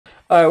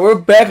Alright, we're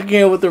back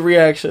again with the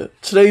reaction.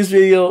 Today's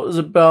video is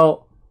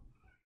about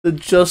the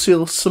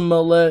Jussie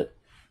Smollett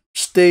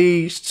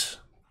staged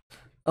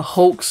a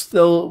hoax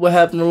that what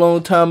happened a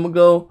long time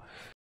ago.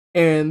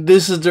 And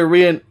this is the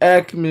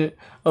reenactment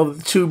of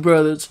the two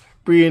brothers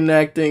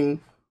reenacting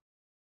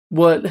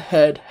what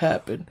had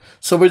happened.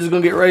 So we're just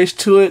gonna get right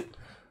to it.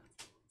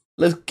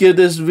 Let's give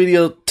this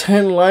video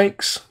 10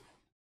 likes.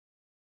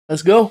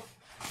 Let's go.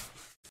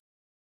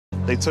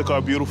 They took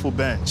our beautiful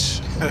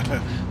bench.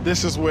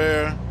 This is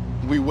where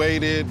we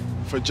waited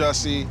for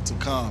Jussie to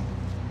come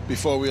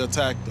before we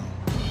attacked them.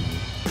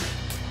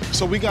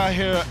 So we got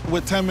here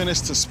with 10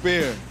 minutes to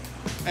spare,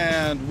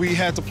 and we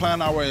had to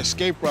plan our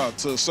escape route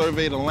to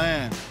survey the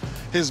land.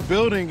 His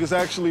building is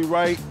actually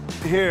right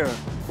here,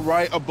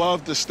 right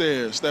above the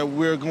stairs that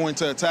we're going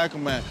to attack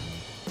him at.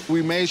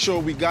 We made sure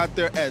we got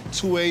there at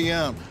 2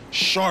 a.m.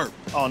 sharp.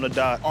 On the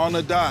dot. On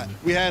the dot.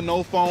 We had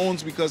no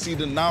phones because he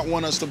did not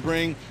want us to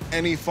bring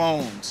any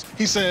phones.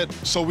 He said,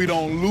 so we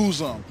don't lose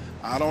them.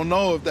 I don't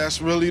know if that's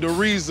really the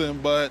reason,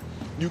 but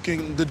you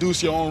can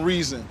deduce your own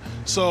reason.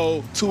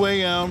 So 2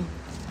 a.m.,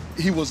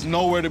 he was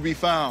nowhere to be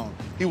found.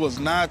 He was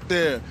not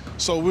there.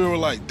 So we were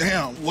like,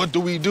 damn, what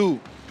do? We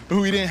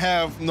didn't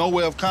have no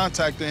way of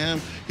contacting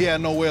him. He had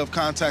no way of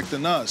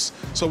contacting us.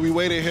 So we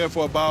waited here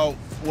for about,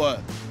 what,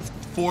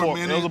 4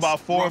 minutes? It was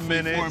about 4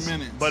 minutes, 4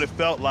 minutes. But it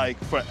felt like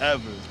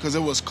forever. Because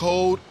it was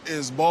cold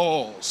as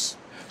balls.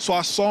 So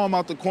I saw him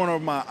out the corner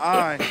of my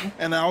eye,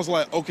 and I was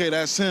like, okay,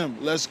 that's him.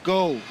 Let's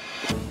go.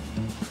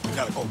 We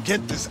gotta go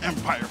get this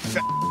Empire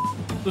fat.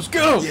 Let's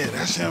go. Yeah,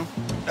 that's him.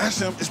 That's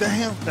him. Is that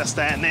him? That's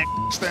that Nick.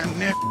 It's that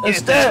Nick.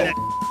 It's that.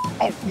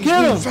 Oh, he's Get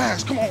moving him.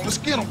 fast. Come on, let's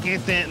get him.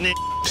 Get that Nick.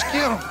 Let's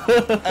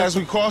get him. As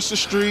we crossed the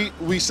street,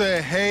 we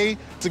said hey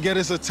to get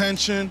his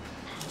attention.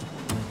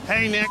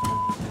 Hey, Nick.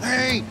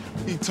 Hey.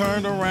 He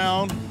turned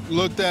around,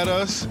 looked at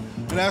us,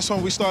 and that's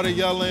when we started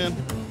yelling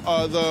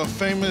the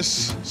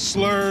famous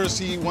slurs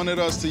he wanted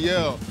us to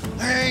yell.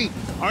 Hey.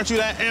 Aren't you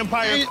that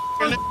Empire Hey,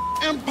 Nick?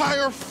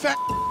 Empire fat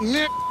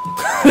Nick.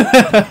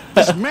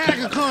 It's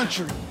MAGA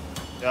country.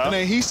 Yeah. And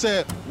then he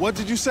said, what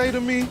did you say to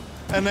me?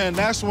 And then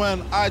that's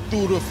when I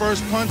threw the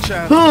first punch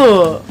at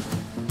him.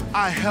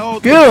 I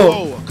held the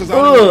blow, because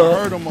I didn't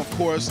hurt him, of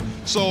course.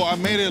 So I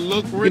made it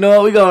look real. You know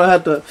what? We're gonna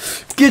have to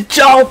get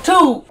y'all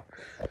too.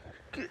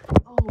 Get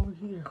over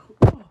here.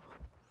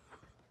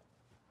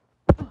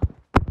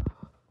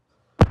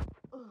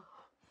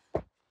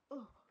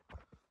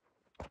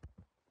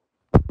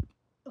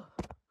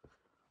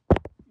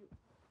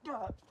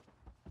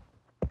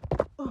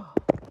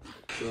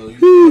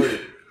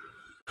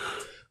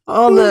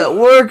 All that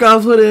work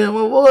I put in,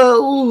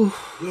 boy,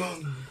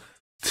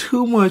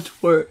 too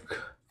much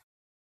work.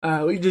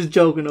 Alright, we just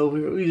joking over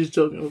here. We just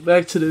joking.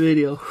 Back to the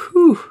video.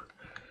 Whew.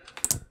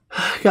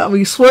 Got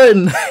me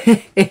sweating.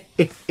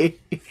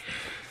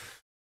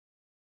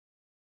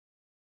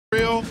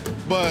 Real,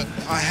 but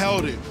I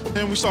held it.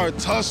 Then we started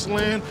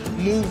tussling,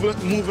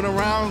 moving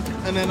around,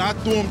 and then I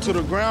threw him to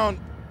the ground.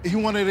 He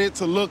wanted it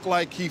to look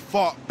like he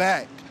fought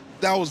back.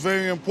 That was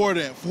very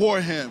important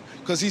for him,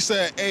 because he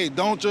said, hey,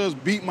 don't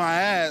just beat my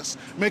ass,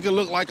 make it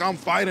look like I'm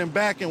fighting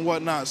back and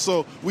whatnot.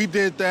 So we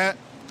did that,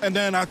 and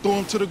then I threw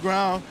him to the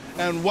ground,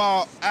 and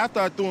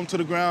after I threw him to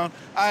the ground,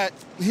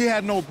 he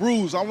had no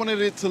bruise. I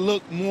wanted it to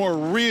look more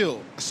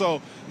real.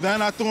 So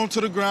then I threw him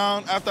to the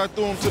ground. After I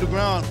threw him to the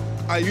ground,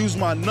 I used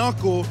my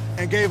knuckle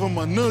and gave him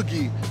a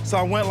noogie. So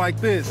I went like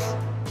this.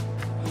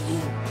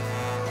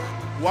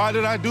 Why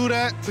did I do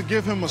that? To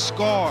give him a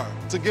scar,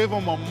 to give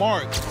him a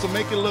mark, to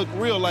make it look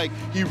real, like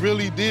he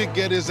really did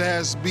get his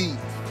ass beat.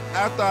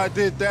 After I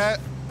did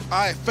that,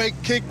 I fake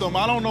kicked him.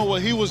 I don't know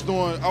what he was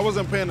doing. I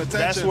wasn't paying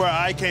attention. That's where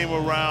I came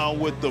around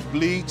with the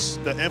bleach,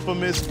 the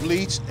infamous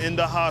bleach in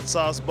the hot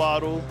sauce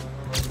bottle,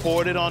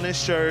 poured it on his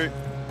shirt.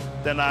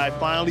 Then I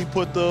finally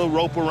put the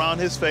rope around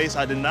his face.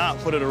 I did not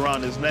put it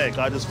around his neck.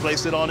 I just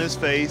placed it on his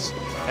face,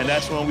 and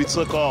that's when we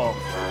took off.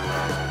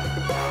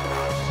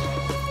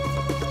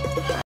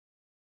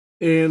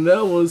 And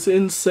that was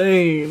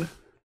insane.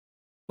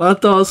 My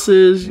thoughts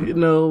is, you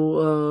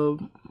know,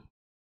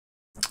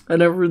 I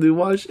never really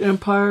watched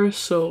Empire,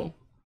 so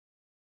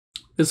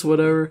it's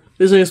whatever.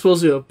 This ain't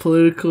supposed to be a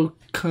political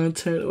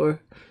content or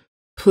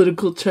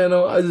political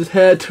channel. I just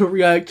had to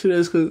react to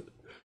this because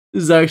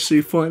it's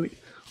actually funny.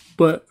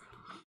 But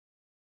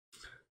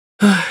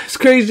it's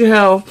crazy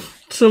how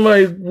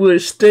somebody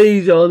would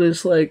stage all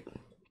this, like,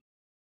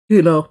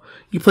 you know,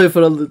 you play for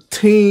the other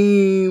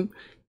team,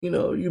 you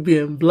know, you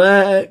being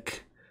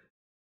black,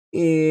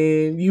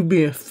 and you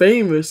being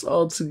famous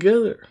all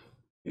together,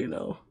 you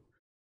know.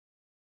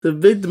 The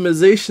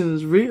victimization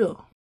is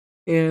real.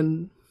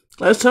 And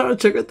last time I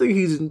checked, I think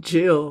he's in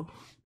jail.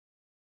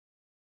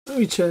 Let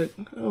me check.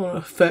 I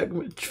want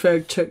to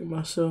fact check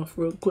myself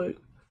real quick.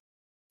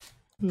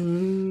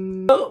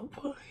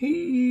 Nope,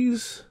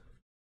 he's,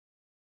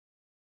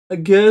 I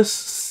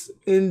guess,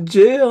 in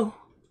jail.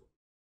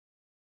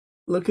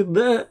 Look at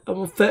that. I'm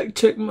gonna fact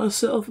check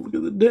myself. Look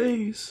at the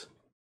days.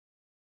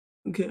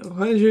 Okay,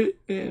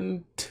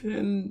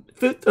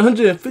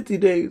 150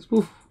 days.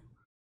 Woof.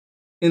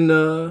 In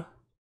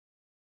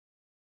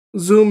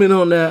zoom in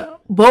on that.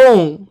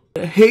 Boom!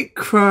 A hate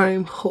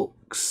crime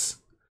hoax.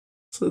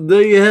 So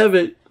there you have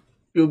it.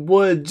 Your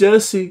boy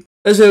Jussie.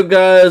 That's it,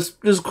 guys.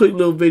 Just a quick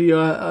little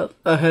video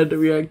I had to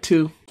react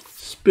to.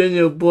 It's been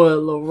your boy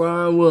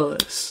LaRon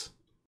Willis.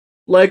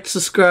 Like,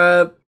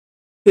 subscribe,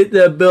 hit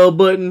that bell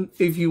button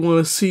if you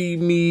want to see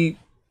me,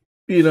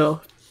 you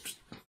know,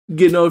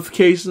 get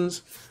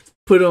notifications.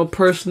 Put it on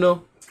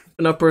personal.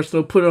 Not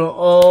personal. Put it on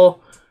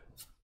all.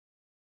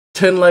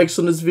 10 likes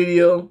on this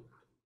video.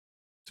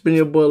 It's been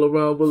your boy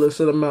LaRon Willis,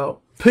 and I'm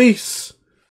out. Peace.